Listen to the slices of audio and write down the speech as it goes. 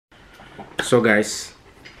So guys,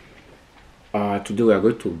 today we are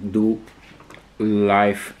going to do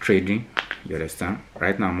live trading. You understand?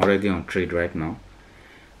 Right now I'm already on trade right now,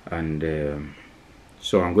 and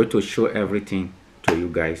so I'm going to show everything to you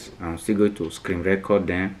guys. I'm still going to screen record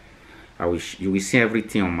them. You will see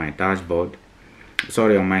everything on my dashboard,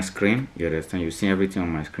 sorry, on my screen. You understand? You see everything on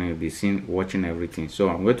my screen. You'll be watching everything. So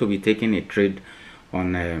I'm going to be taking a trade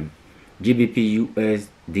on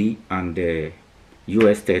GBPUSD and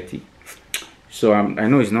US30. So I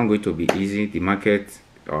know it's not going to be easy. The market,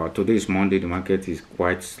 today is Monday, the market is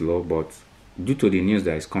quite slow, but due to the news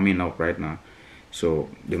that is coming up right now, so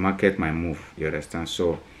the market might move. You understand?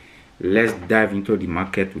 So let's dive into the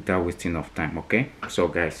market without wasting of time. Okay, so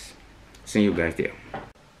guys, see you guys there.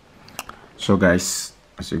 So guys,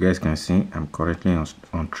 as you guys can see, I'm currently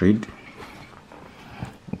on trade.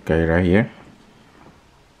 Okay, right here,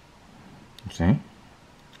 you see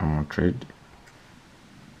I'm on trade.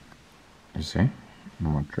 You see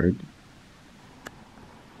I'm on trade.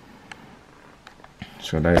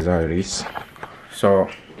 So that is how it is. So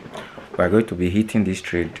we're going to be hitting this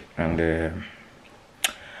trade, and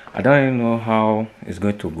I don't even know how it's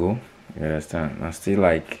going to go. You understand? I'm still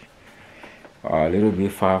like a little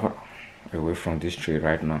bit far away from this trade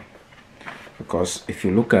right now, because if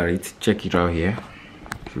you look at it, check it out here.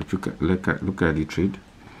 If you look at the trade,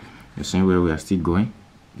 you see where we are still going.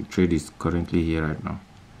 The trade is currently here right now,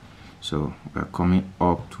 so we are coming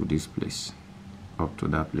up to this place, up to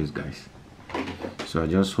that place, guys. So I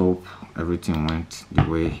just hope everything went the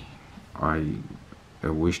way I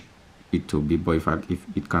wished it to be. But if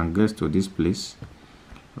it can get to this place,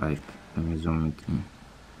 like, let me zoom it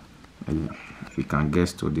in. If it can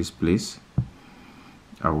get to this place,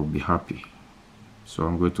 I will be happy. So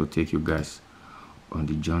I'm going to take you guys on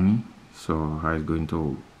the journey. So how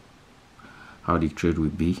the trade will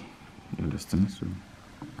be. You understand? So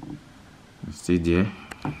I'm still there.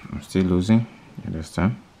 I'm still losing. You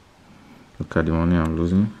understand? Look at the money I'm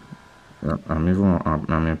losing. I'm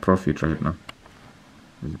in profit right now.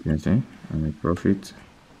 As you can see, I'm in profit.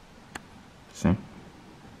 See,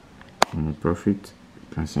 I'm in profit.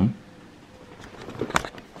 You can see.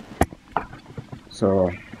 So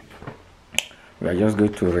we are just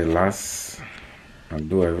going to relax and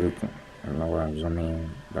do everything. I don't know why I'm zooming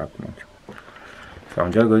that much. So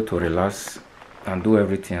I'm just going to relax and do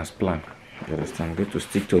everything as planned. You understand? I'm going to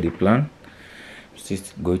stick to the plan. Still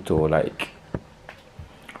going to like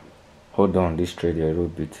hold on this trade a little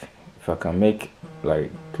bit. If I can make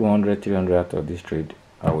like 200, 300 out of this trade,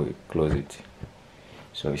 I will close it.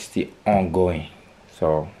 So it's still ongoing.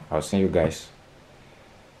 So I'll see you guys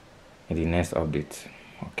in the next update.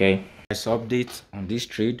 Okay, next update on this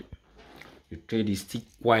trade. The trade is still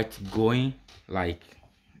quite going. Like,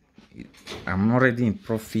 I'm already in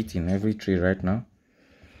profit in every trade right now.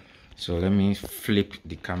 So let me flip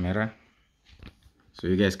the camera so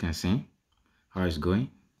you guys can see how it's going.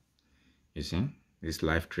 You see this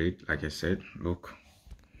live trade, like I said, look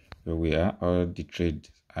where we are. All the trades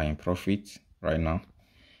are in profit right now.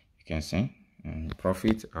 You can see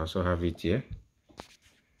profit. I also have it here.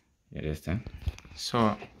 You understand?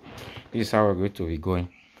 So this is how we're going to be going.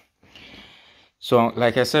 So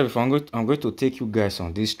like I said before, I'm going to take you guys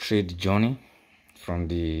on this trade journey from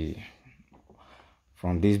this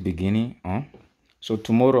beginning on. So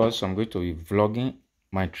tomorrow also I'm going to be vlogging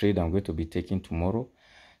my trade I'm going to be taking tomorrow.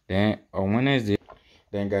 Then on Wednesday,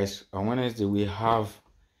 on Wednesday we have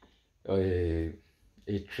a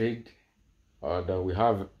trade that we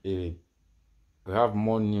have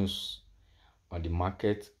more news on the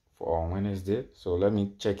market for on Wednesday. So let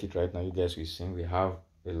me check it right now. You guys will see we have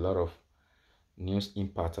a lot of news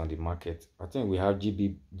impact on the market. I think we have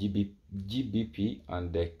GBP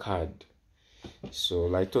and the card. So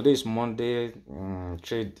like today is Monday,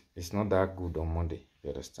 trade is not that good on Monday. You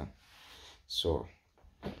understand? So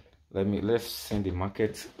let's see the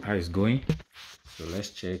market how it's going. So let's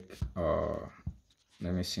check.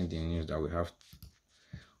 Let me see the news that we have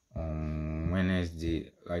on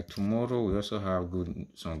Wednesday. Like tomorrow we also have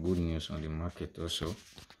some good news on the market also.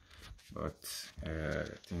 But I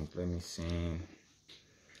think let me see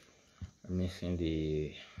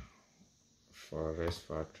the forex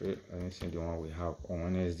factory. Let me see the one we have on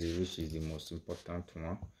Wednesday, which is the most important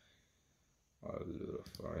one.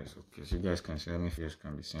 Forex. Okay, so you guys can see. Let me first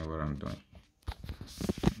can be seeing what I'm doing.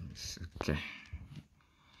 Okay.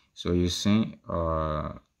 So you see,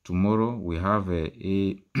 tomorrow we have a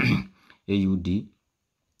AUD,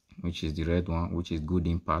 which is the red one, which is good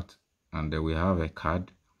impact, and then we have a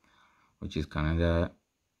card, which is Canada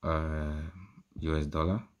US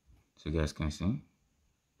dollar. So you guys can see.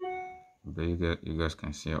 But you guys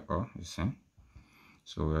can see all. You see.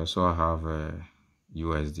 So we also have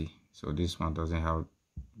USD. So this one doesn't have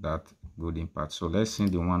that good impact. So let's see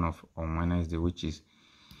the one of on Wednesday, which is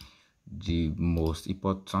the most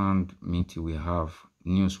important meeting we have,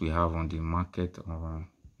 news we have on the market on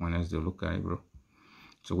Wednesday. Look at it, bro.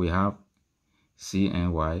 So we have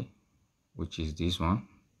CNY, which is this one,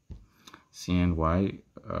 CNY.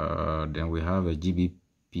 Then we have a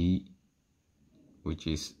GBP, which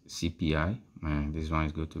is CPI. Man, this one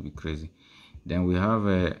is going to be crazy. Then we have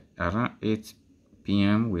around 8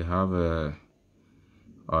 p.m. we have a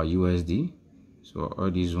USD. So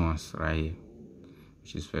all these ones right here,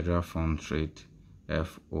 which is Federal Fund Trade,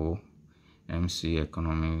 FOMC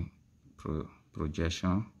Economic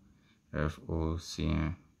Projection,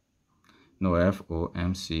 FOMC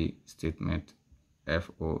Statement,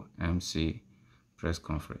 FOMC Press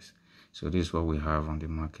Conference. So this is what we have on the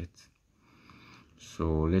market.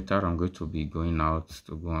 So later I'm going to be going out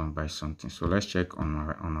to go and buy something. So let's check on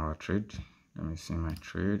our trade. Let me see my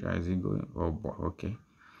trade. How is it going? Oh boy, okay.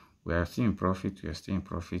 We are still in profit. We are still in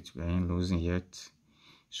profit. We ain't losing yet.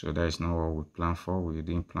 So that is not what we plan for. We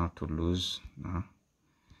didn't plan to lose now.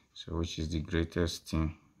 So which is the greatest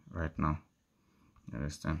thing right now. You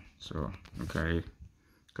understand? So look at it.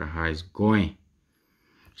 Look at how it's going.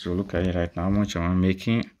 So look at it right now. How much am I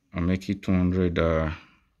making? I'm making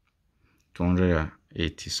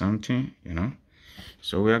 280 something, you know.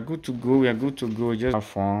 So we are good to go. We are good to go. Just have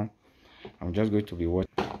fun. I'm just going to be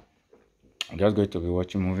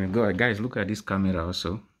watching movie. Go, guys, look at this camera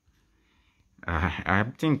also. I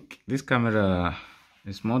think this camera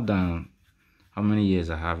is more than how many years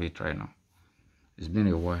I have it right now. It's been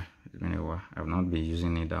a while. I've not been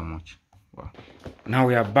using it that much. Wow. Now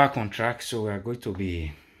we are back on track. So we are going to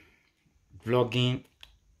be vlogging.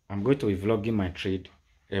 I'm going to be vlogging my trade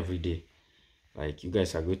every day. Like, you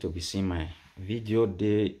guys are going to be seeing my video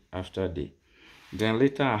day after day. Then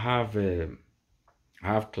later I have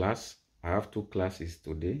class. I have 2 classes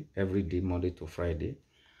today, every day, Monday to Friday.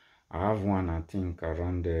 I have one, I think,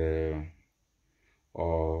 around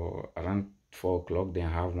 4 o'clock. Then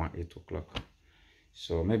I have one 8 o'clock.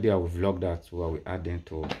 So maybe I will vlog that while we add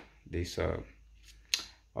into this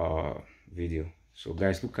video. So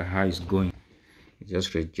guys, look at how it's going. It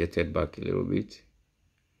just rejected back a little bit.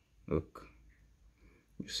 Look,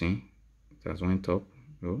 you see, it has went up.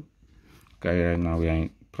 Look. Okay, right now we are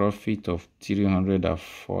in profit of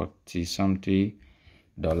 $340 something.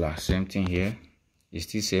 Same thing here. It's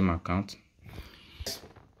still same account.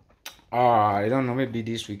 I don't know, maybe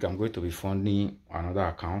this week I'm going to be funding another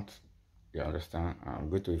account. You understand? I'm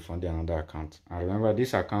going to be funding another account. And remember,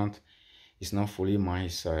 this account is not fully mine.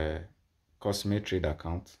 It's a consummate trade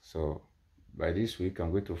account. So by this week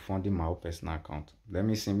I'm going to fund in my own personal account. Let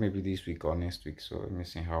me see, maybe this week or next week. So let me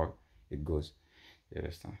see how it goes. You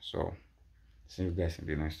understand? So see you guys in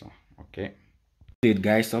the next one. Okay,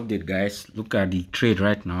 update guys. Look at the trade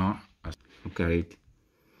right now. Look at it.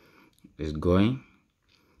 It's going.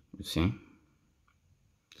 You see,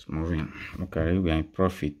 it's moving. Look at it. We are in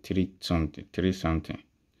profit. 3 something.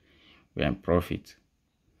 We are in profit.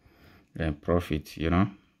 You know.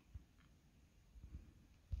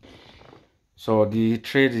 So the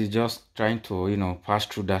trade is just trying to, you know, pass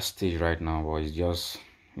through that stage right now, but it's just,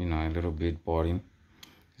 you know, a little bit boring.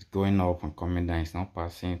 It's going up and coming down. It's not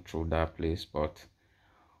passing through that place, but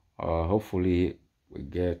hopefully we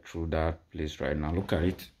get through that place right now. Look at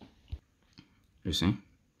it. You see,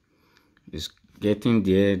 it's getting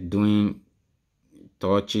there, doing,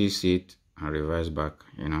 touches it and reverse back,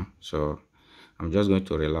 you know. So I'm just going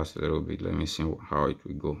to relax a little bit. Let me see how it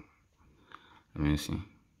will go. Let me see.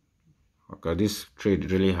 Okay, this trade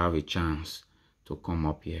really have a chance to come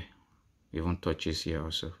up here, even touches here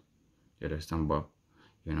also. You understand? But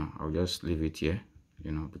you know, I'll just leave it here,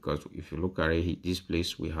 you know, because if you look at it, this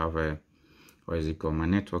place we have a, what is it called? My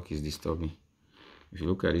network is disturbing. If you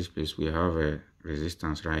look at this place, we have a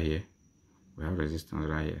resistance right here. We have resistance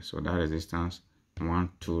right here. So that resistance, 1,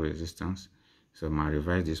 2 resistance. So I might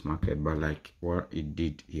revise this market, but like what it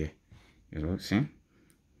did here, you know, see,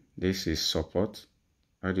 this is support.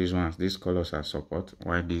 All these ones, these colors are support,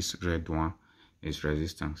 while this red one is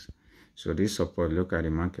resistance. So this support, look at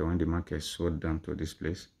the market. When the market sold down to this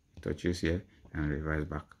place, it touches here and revise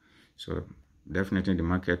back. So definitely the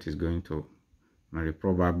market is going to, very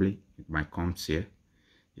probably it might come here,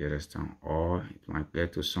 you understand, or it might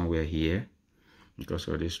get to somewhere here because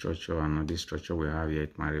of this structure, and this structure we have here,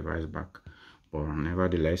 it might revise back. But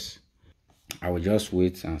nevertheless, I will just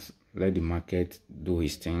wait and let the market do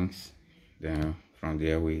his things. Then from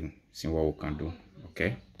there we see what we can do.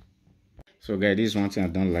 Okay, so guys, this is one thing I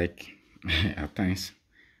don't like at times.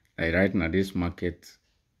 Like right now, this market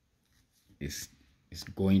is it's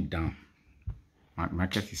going down. My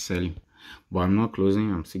market is selling, but I'm not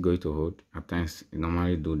closing. I'm still going to hold. At times you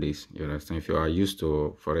normally do this, you understand. If you are used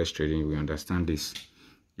to forex trading, we understand this.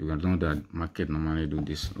 You will know that market normally do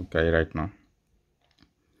this. Okay, right now,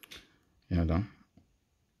 you know,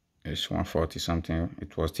 it's 140 something.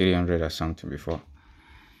 It was 300 or something before.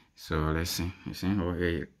 So let's see. You see,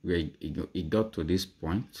 okay, it got to this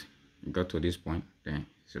point. It got to this point. Then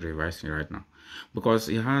it's reversing right now because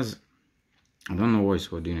it has. I don't know what is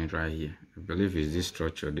holding it right here. I believe it's this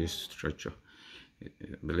structure. This structure. I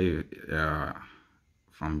believe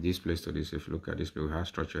from this place to this. If you look at this place, we have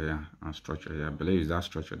structure here and structure here. I believe it's that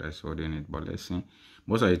structure that's holding it. But let's see.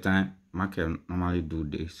 Most of the time, market normally do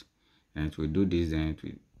this, and it will do this, then it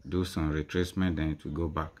will do some retracement, then it will go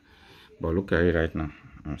back. But look at it right now.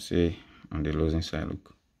 I'm see on the losing side.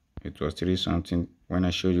 Look, it was 3 something when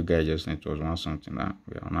I showed you guys just now. It was 1 something. Now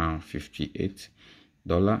we are now $58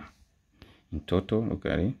 in total. Look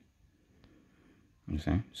at it. You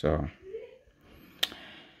see, so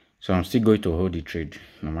I'm still going to hold the trade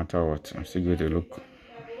no matter what. I'm still going to look.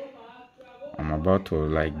 I'm about to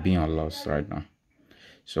like be on loss right now.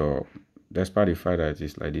 So despite the fact that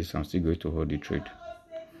it's like this, I'm still going to hold the trade.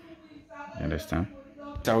 You understand?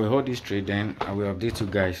 So I will hold this trade, then I will update you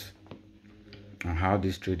guys on how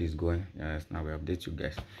this trade is going. Yes, now we update you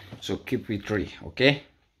guys. So keep with trade, okay?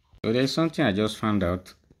 So there's something I just found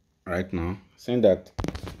out right now, saying that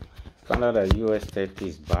US30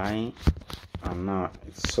 is buying, and now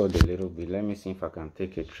it's sold a little bit. Let me see if I can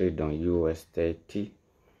take a trade on US30.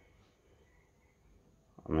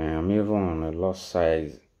 I mean, I'm even on a loss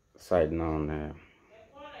side now on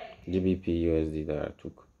GBPUSD that I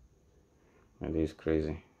took. And this is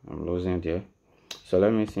crazy. I'm losing there. So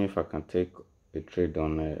let me see if I can take a trade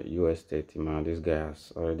on US30. Man, this guy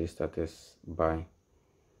has already started buying.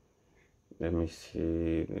 Let me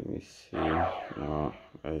see. No,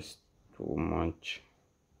 it's too much.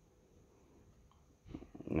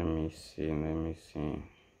 Let me see.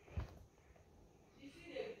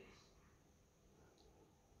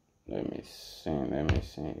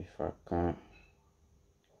 If I can.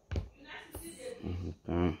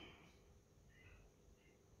 Okay.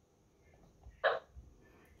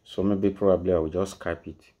 So maybe probably I will just Skype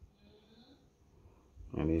it.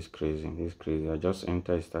 And this is crazy. I just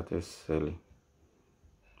entered, started selling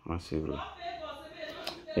massively.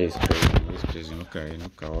 It's crazy. Look at it.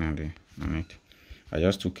 I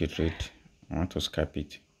just took a trade. I want to Skype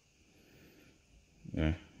it.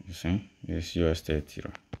 Yeah, you see? It's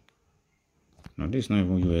US30. No, this is not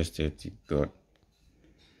even US30. God.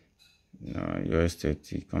 No,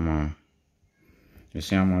 US30. Come on. You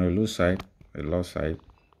see, I'm on the low side,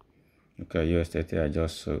 Look at US30.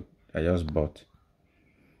 I just bought.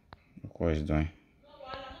 Look what it's doing.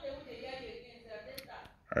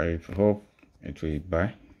 I hope it will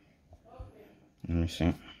buy. Let me see.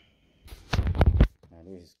 Now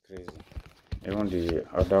this is crazy. Even the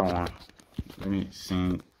other one. Let's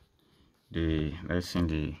see the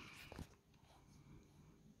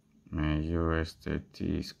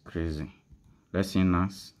US30 is crazy. Let's see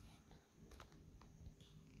NAS.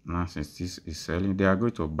 NAS is selling. They are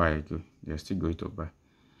going to buy again. They are still going to buy.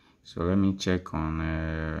 So let me check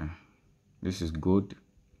on this is good.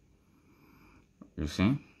 You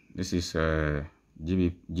see, this is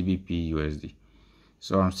GBPUSD.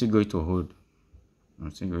 So I'm still going to hold. I'm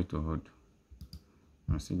not taking it out.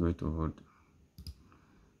 I'm still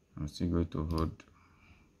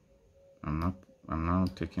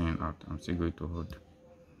going to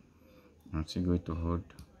hold.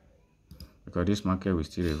 Because this market will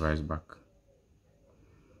still revise back.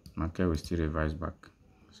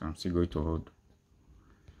 So I'm still going to hold.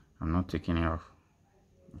 I'm not taking it off.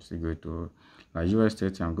 I'm still going to hold. Like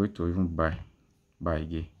US30, I'm going to even buy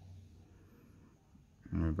again.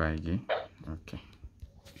 Let me buy again. Okay.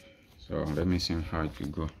 So let me see how it will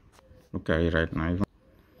go. Look at it right now.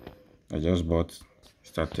 I just bought,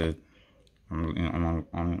 started.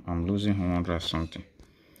 I'm losing 100 something.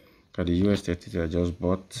 Got the US30 I just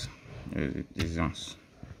bought. These ones.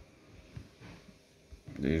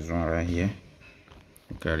 This one right here.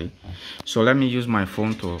 Okay. So let me use my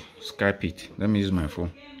phone to Skype it. Let me use my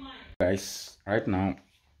phone. Guys, right now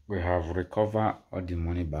we have recovered all the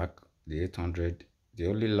money back. The 800. The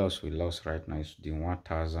only loss we lost right now is the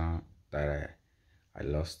 1000 that I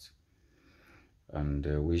lost, and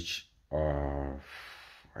which I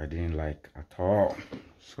didn't like at all.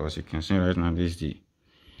 So as you can see right now, this is the,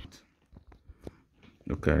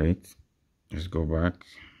 look at it. Let's go back.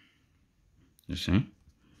 You see,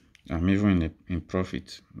 I'm even in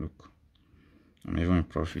profit. Look, I'm even in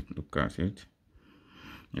profit. Look at it.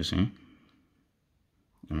 You see,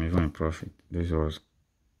 I'm even in profit. This was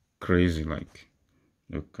crazy. Like,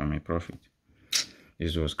 look at my profit.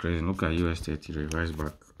 This was crazy. Look at US30 reverse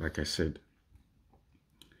back, like I said.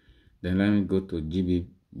 Then let me go to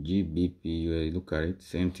GBPUSD. Look at it,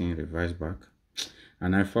 same thing, reverse back.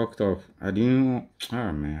 And I fucked up. I didn't know.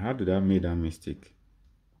 Ah man, how did I make that mistake?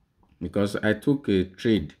 Because I took a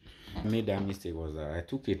trade. I made that mistake was that I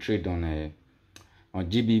took a trade on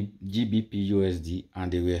GBPUSD,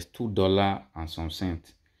 and it was $2 and some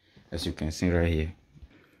cents, as you can see right here.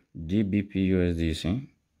 GBPUSD, you see,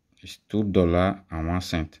 it's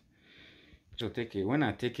 $2.01. So when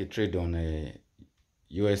I take a trade on a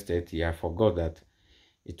US30, I forgot that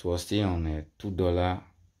it was still on $2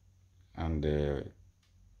 and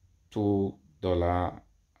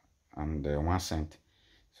 $2.01.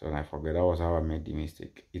 So I forget. That was how I made the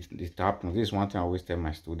mistake. It happens. This is one thing I always tell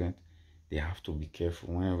my students. They have to be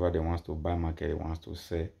careful. Whenever they want to buy market, they want to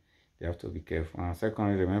sell, they have to be careful. And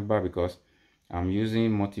secondly, remember, because I'm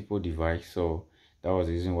using multiple devices, so that was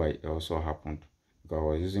the reason why it also happened. Because I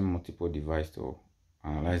was using multiple devices to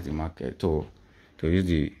analyze the market, to use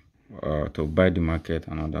the to buy the market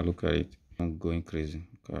and all that. Look at it. I'm going crazy.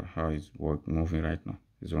 Look at how it's moving right now.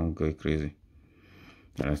 It's not going crazy.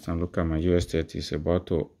 Understand? Look at my US30. It's about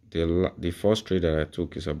to, the first trade that I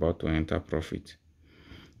took is about to enter profit.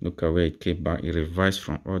 Look at where it came back. It revised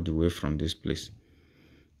from all the way from this place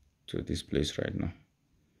to this place right now.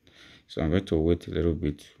 So I'm going to wait a little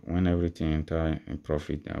bit. When everything enter in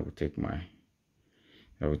profit, I will take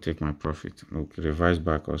my profit. Look, revise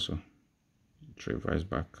back also. It revised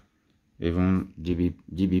back. Even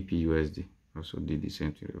GBPUSD also did the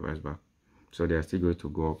same thing, revise back. So they are still going to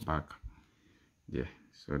go back. Yeah.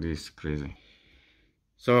 So this is crazy.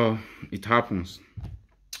 So it happens.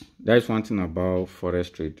 That is one thing about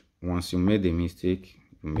forex trade. Once you made a mistake,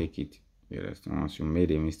 you make it. You understand? Once you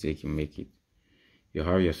made a mistake, you make it. You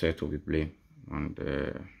have yourself to be blamed. And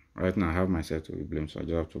right now I have myself to be blamed, so I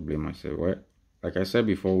just have to blame myself. Well, like I said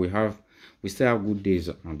before, we still have good days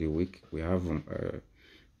on the week. We have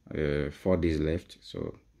 4 days left.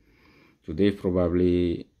 So today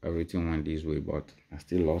probably everything went this way, but I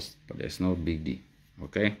still lost. But there's no big deal.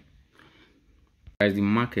 Okay. Guys, the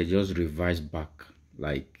market just revised back.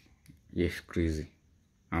 Like, yes, crazy.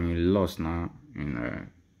 I'm in loss now in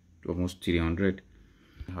almost 300.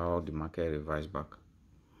 How the market revised back.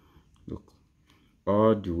 Look,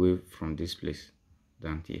 all the way from this place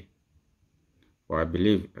down here. But I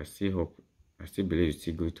believe, I still believe it's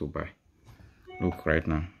still going to buy. Look right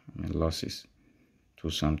now, I'm in losses. 2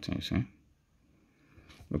 something, see?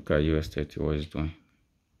 Look at US30, what it's doing.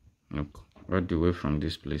 Look, all the way from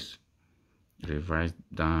this place, revised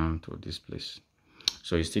down to this place.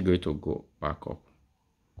 So it's still going to go back up.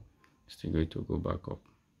 Still going to go back up.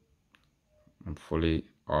 I'm fully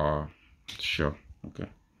sure. Okay,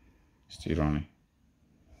 still running.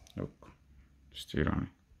 Look, still running.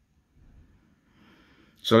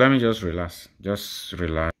 So let me just relax. Let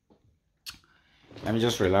me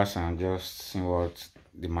just relax and just see what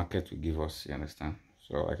the market will give us. You understand?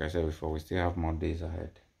 So like I said before, we still have more days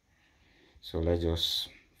ahead. So let's just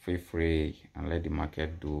feel free and let the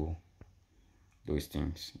market do those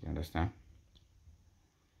things. You understand?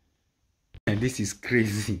 And this is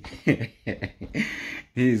crazy. This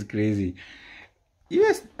is crazy.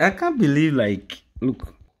 Yes, I can't believe, like,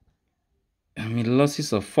 look, I mean,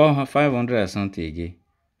 losses of 500 or something again.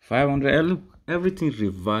 500. Look, everything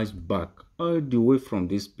revised back all the way from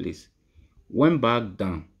this place, went back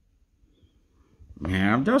down.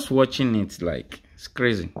 Man, I'm just watching it, like, it's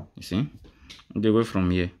crazy. You see, all the way from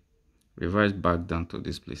here, revised back down to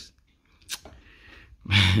this place.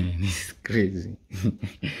 Man, this is crazy.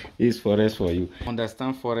 This is forex for you.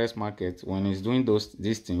 Understand forex market when it's doing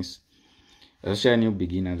these things, especially a new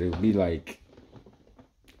beginner, they'll be like,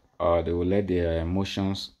 they will let their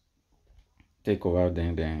emotions take over,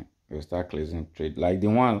 then they'll start closing trade. Like the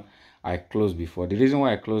one I closed before. The reason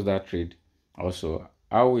why I closed that trade also,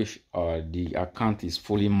 I wish the account is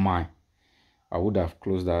fully mine. I would have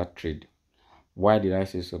closed that trade. Why did I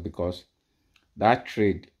say so? Because that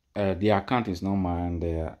trade, the account is not mine,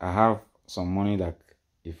 and I have some money that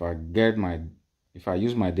if I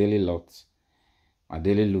use my daily lots, my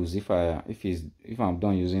daily lose, if I'm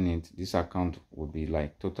done using it, this account would be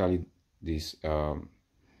like totally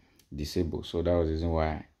disabled. So that was the reason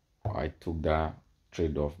why I took that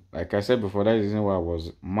trade off. Like I said before, that's the reason why I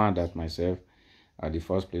was mad at myself at the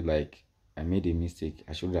first place. Like, I made a mistake.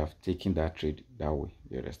 I should have taken that trade that way.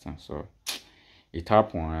 You understand? So it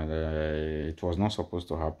happened, and it was not supposed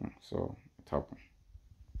to happen. So it happened.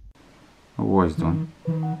 What is done?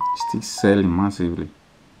 Still selling massively.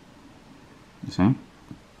 You see?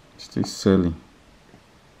 Still selling.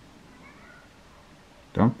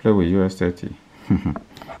 Don't play with US30.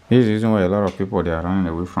 This is the reason why a lot of people, they are running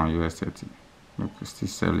away from US30. Look, it's still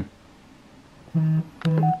selling.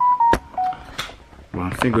 But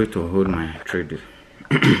I'm still going to hold my trade.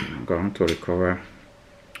 I'm going to recover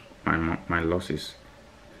my losses,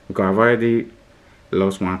 because I've already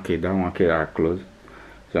lost 1k. That 1k are closed,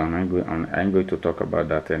 so I ain't going to talk about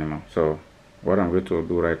that anymore. So what I'm going to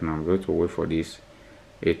do right now, I'm going to wait for this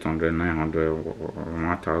 800, 900,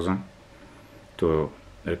 1000 to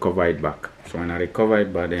recover it back. So when I recover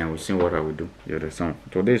it back, then we'll see what I will do. You understand?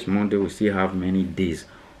 Today is Monday. We still have many days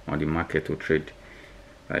on the market to trade,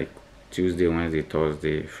 like Tuesday, Wednesday,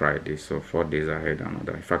 Thursday, Friday. So 4 days ahead and all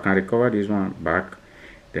that. If I can recover this one back,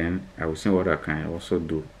 then I will see what I can also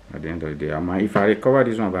do at the end of the day. If I recover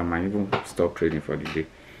this one, I might even stop trading for the day.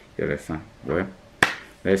 You understand? Well,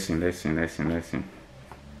 let's see.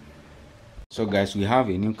 So guys, we have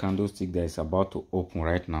a new candlestick that is about to open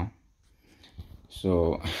right now.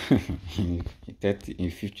 So in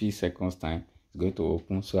 50 seconds time, it's going to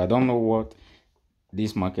open. So I don't know what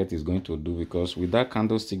this market is going to do, because with that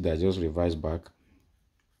candlestick that just revised back,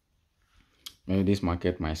 maybe this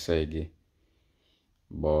market might sell again.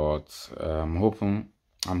 But I'm hoping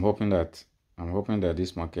that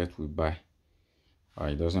this market will buy.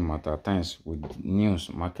 It doesn't matter. At times with news,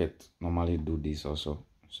 market normally do this also.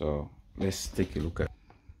 So let's take a look.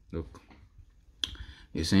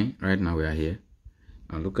 You see, right now we are here,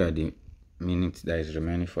 and look at the minutes that is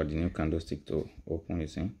remaining for the new candlestick to open. You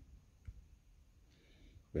see,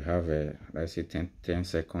 we have let's say 10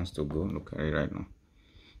 seconds to go. Look at it right now.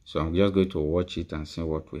 So I'm just going to watch it and see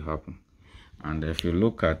what will happen. And if you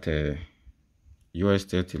look at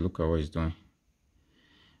US30, look at what it's doing.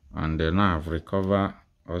 And now I've recovered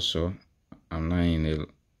also. I'm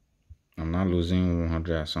not losing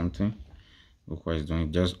 100 or something. Look what it's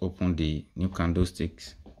doing. Just open the new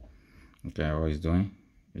candlesticks. Okay, what it's doing,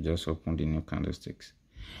 it just opened the new candlesticks.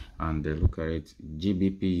 And look at it,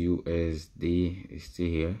 GBPUSD is still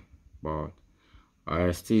here, but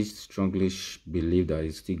I still strongly believe that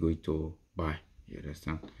it's still going to buy. You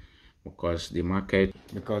understand? Because the market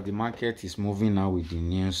is moving now with the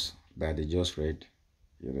news that they just read.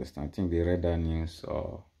 You understand? I think they read that news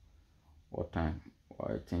or what time?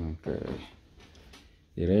 I think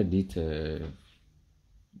they read it.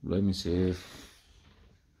 Let me see.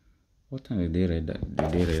 What time did they read that?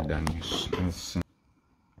 Did they read that news? Let's see.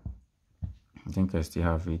 I think I still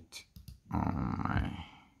have it on my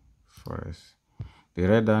forest. They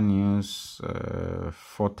read that news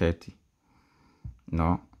 4:30.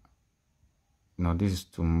 No, this is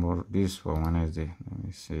tomorrow. This is for Wednesday. Let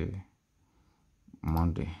me see.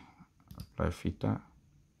 Monday. Apply filter.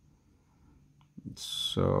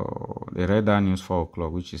 So they read that news 4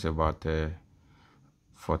 o'clock, which is about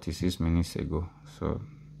 46 minutes ago. So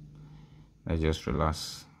let's just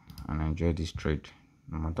relax and enjoy this trade,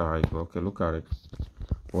 no matter how it goes. Okay, look at it.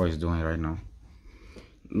 What it's doing right now.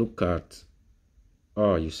 Look at,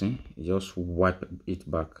 oh, you see, just wipe it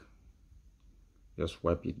back. Just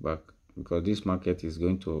wipe it back, because this market is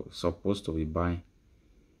supposed to be buying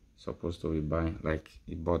like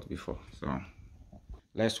it bought before. So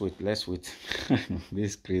let's wait. This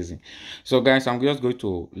is crazy. So guys, I'm just going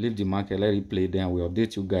to leave the market, let it play, then we'll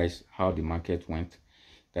update you guys how the market went.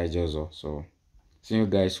 That's just all. So see you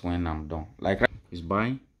guys when I'm done. Like, it's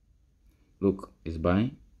buying. Look, it's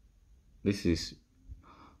buying. This is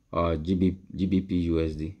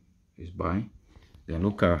GBPUSD is buying. Then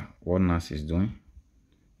look at what NAS is doing.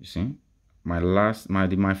 You see,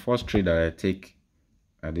 my first trade that I take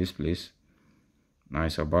at this place now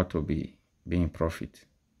is about to be in profit.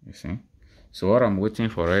 You see, so what I'm waiting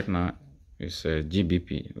for right now is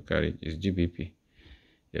GBP. Look at it, it's GBP.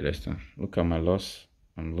 You understand? Look at my loss.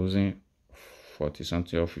 I'm losing 40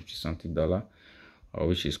 something or 50 something dollar,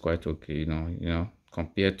 which is quite okay, you know,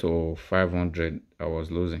 compared to 500 I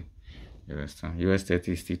was losing. You understand? US30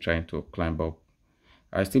 is still trying to climb up.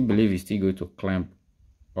 I still believe it's still going to climb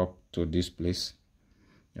up to this place.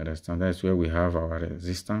 You understand? That's where we have our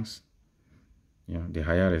resistance. You know, the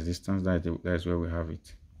higher resistance, that's where we have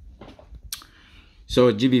it.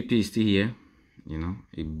 So GBP is still here. You know,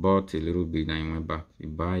 it bought a little bit and it went back.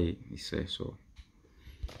 It buy, it says so.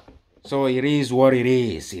 So it is what it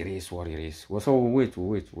is. Well, so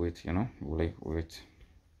we'll wait, you know, wait.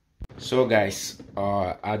 So guys,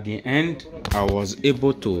 at the end, I was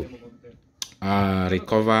able to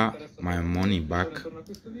recover my money back.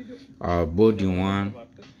 Both the one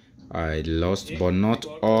I lost, but not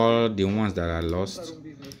all the ones that I lost.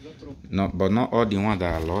 Not all the ones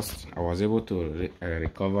that I lost. I was able to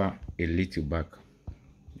recover a little back.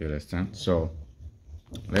 You understand? So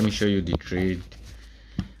let me show you the trade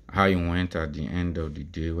how it went at the end of the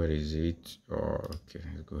day. Where is it? Oh, okay,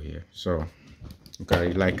 let's go here. So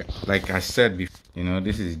okay, like I said before, you know,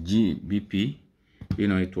 this is GBP. You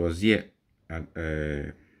know, it was here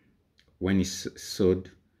when it's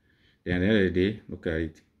sold. Then at the end of the day, look at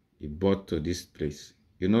it, it bought to this place.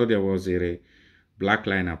 You know, there was a black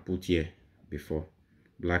line I put here before,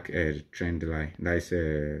 black trend line, that is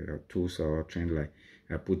a tools or trend line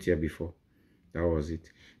I put here before. That was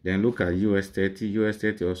it. Then look at US30.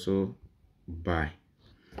 US30 also buy.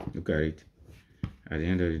 Look at it. At the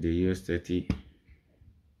end of the day,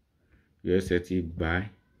 US30 buy.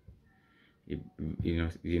 You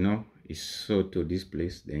know, it's sold to this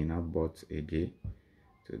place. Then now bought again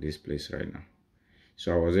to this place right now.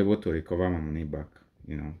 So I was able to recover my money back.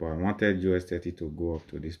 You know, but I wanted US30 to go up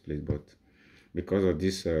to this place, but because of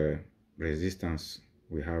this resistance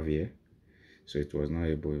we have here, so it was not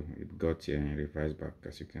able. It got here and revised back.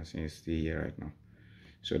 As you can see, it's still here right now.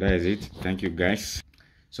 So that is it. Thank you guys.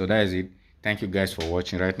 So that is it. Thank you guys for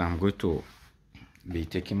watching. Right now I'm going to be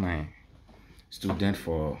taking my student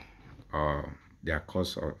for their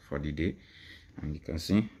course for the day, and you can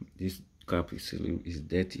see this cup is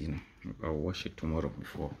dirty. You know, I'll wash it tomorrow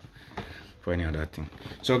before for any other thing.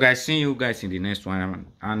 So guys, see you guys in the next one.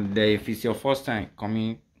 And if it's your first time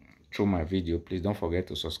coming through my video, please don't forget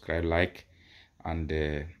to subscribe, like, and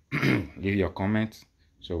leave your comments.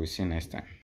 So we'll see you next time.